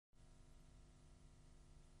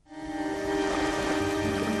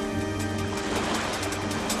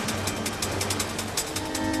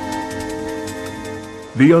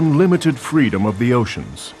The unlimited freedom of the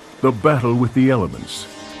oceans, the battle with the elements,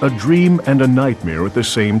 a dream and a nightmare at the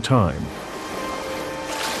same time.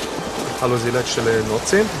 Hallo Seeleitstelle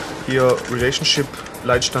Nordsee, hier Relationship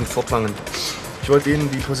Leitstand Furtwangen. Ich wollte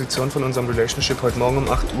Ihnen die Position von unserem Relationship heute Morgen um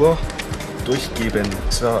 8 Uhr durchgeben.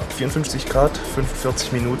 Es war 54 Grad,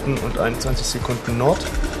 45 Minuten und 21 Sekunden Nord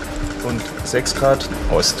und 6 Grad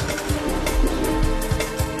Ost.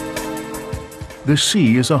 The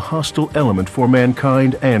sea is a hostile element for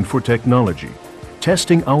mankind and for technology.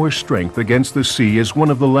 Testing our strength against the sea is one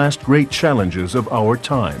of the last great challenges of our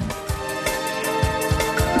time.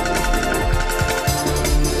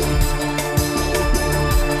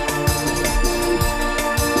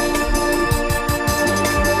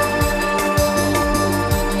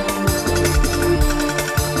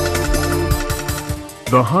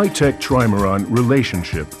 The high-tech trimaran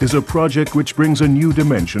relationship is a project which brings a new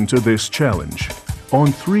dimension to this challenge.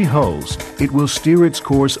 On 3 hulls, it will steer its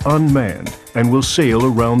course unmanned and will sail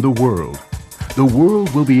around the world. The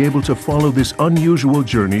world will be able to follow this unusual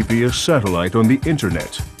journey via satellite on the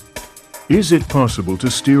internet. Is it possible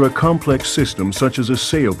to steer a complex system such as a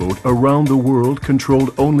sailboat around the world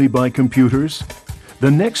controlled only by computers?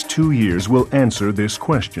 The next 2 years will answer this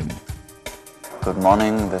question. Good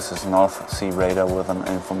morning, this is North Sea Radar with an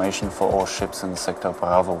information for all ships in Sector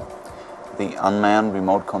Bravo. The unmanned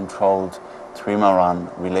remote-controlled trimaran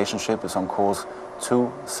relationship is on course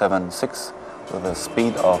 276 with a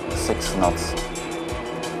speed of 6 knots.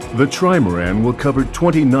 The trimaran will cover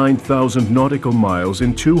 29,000 nautical miles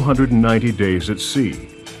in 290 days at sea.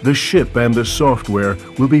 The ship and the software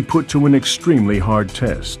will be put to an extremely hard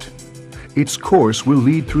test. Its course will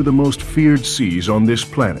lead through the most feared seas on this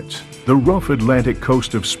planet. The rough Atlantic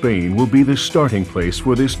coast of Spain will be the starting place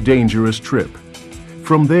for this dangerous trip.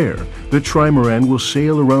 From there, the trimaran will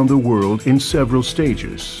sail around the world in several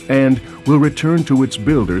stages and will return to its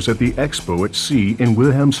builders at the Expo at Sea in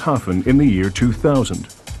Wilhelmshaven in the year 2000.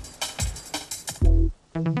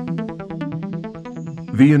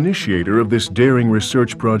 The initiator of this daring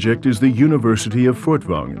research project is the University of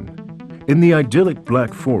Furtwangen. In the idyllic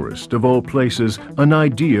Black Forest, of all places, an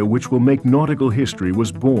idea which will make nautical history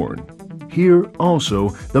was born. Here, also,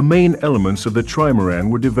 the main elements of the trimaran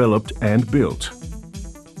were developed and built.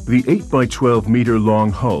 The 8 by 12 meter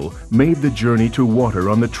long hull made the journey to water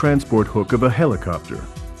on the transport hook of a helicopter.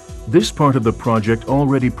 This part of the project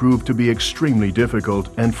already proved to be extremely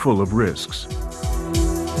difficult and full of risks.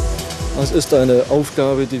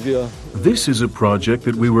 This is a project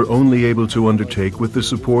that we were only able to undertake with the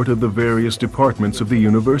support of the various departments of the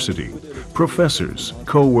university. Professors,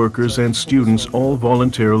 co-workers and students all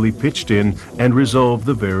voluntarily pitched in and resolved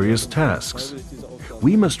the various tasks.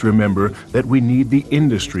 We must remember that we need the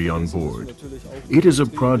industry on board. It is a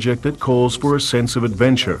project that calls for a sense of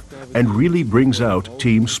adventure and really brings out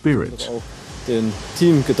team spirit.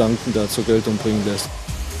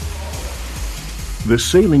 The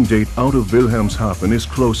sailing date out of Wilhelmshaven is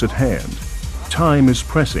close at hand. Time is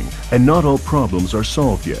pressing and not all problems are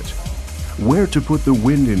solved yet. Where to put the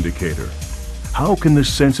wind indicator? How can the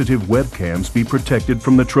sensitive webcams be protected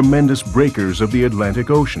from the tremendous breakers of the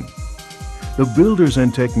Atlantic Ocean? The builders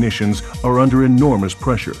and technicians are under enormous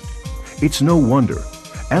pressure. It's no wonder.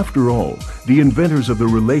 After all, the inventors of the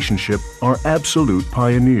relationship are absolute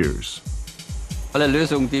pioneers.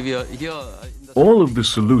 All of the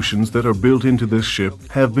solutions that are built into this ship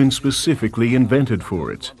have been specifically invented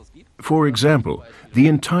for it. For example, the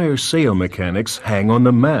entire sail mechanics hang on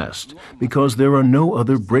the mast because there are no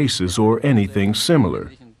other braces or anything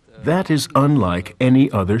similar. That is unlike any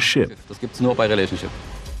other ship.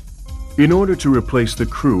 In order to replace the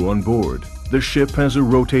crew on board, the ship has a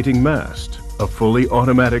rotating mast, a fully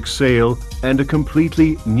automatic sail, and a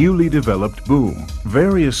completely newly developed boom.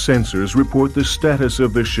 Various sensors report the status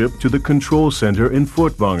of the ship to the control center in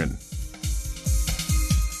Furtwangen.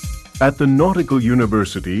 At the Nautical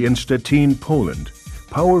University in Stettin, Poland,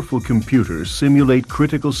 powerful computers simulate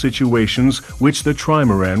critical situations which the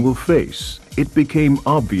trimaran will face. It became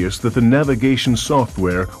obvious that the navigation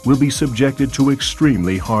software will be subjected to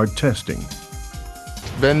extremely hard testing.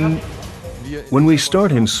 When we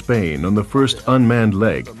start in Spain on the first unmanned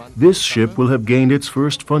leg, this ship will have gained its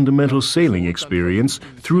first fundamental sailing experience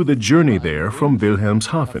through the journey there from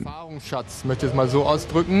Wilhelmshaven.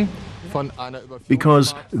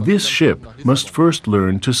 Because this ship must first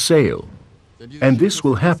learn to sail, and this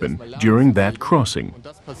will happen during that crossing.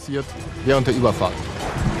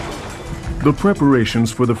 The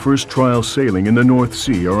preparations for the first trial sailing in the North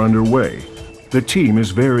Sea are underway. The team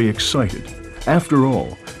is very excited. After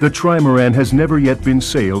all, the trimaran has never yet been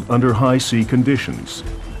sailed under high sea conditions.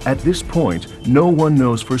 At this point, no one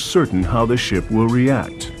knows for certain how the ship will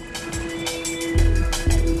react.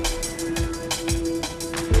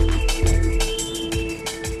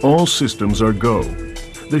 All systems are go.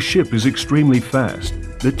 The ship is extremely fast.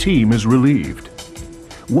 The team is relieved.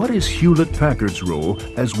 What is Hewlett-Packard's role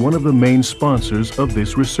as one of the main sponsors of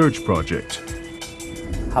this research project?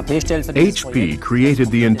 HP created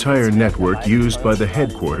the entire network used by the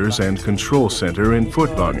headquarters and control center in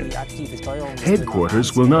Furtwangen.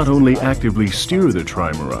 Headquarters will not only actively steer the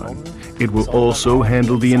trimaran, it will also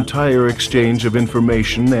handle the entire exchange of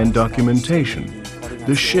information and documentation.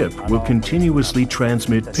 The ship will continuously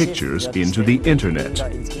transmit pictures into the internet.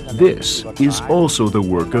 This is also the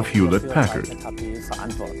work of Hewlett-Packard.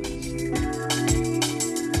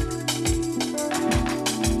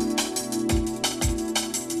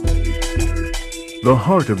 The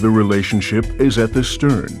heart of the relationship is at the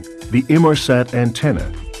stern, the Inmarsat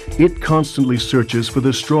antenna. It constantly searches for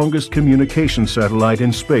the strongest communication satellite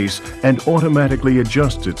in space and automatically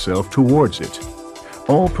adjusts itself towards it.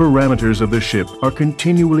 All parameters of the ship are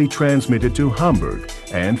continually transmitted to Hamburg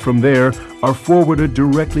and from there are forwarded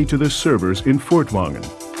directly to the servers in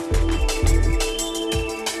Furtwangen.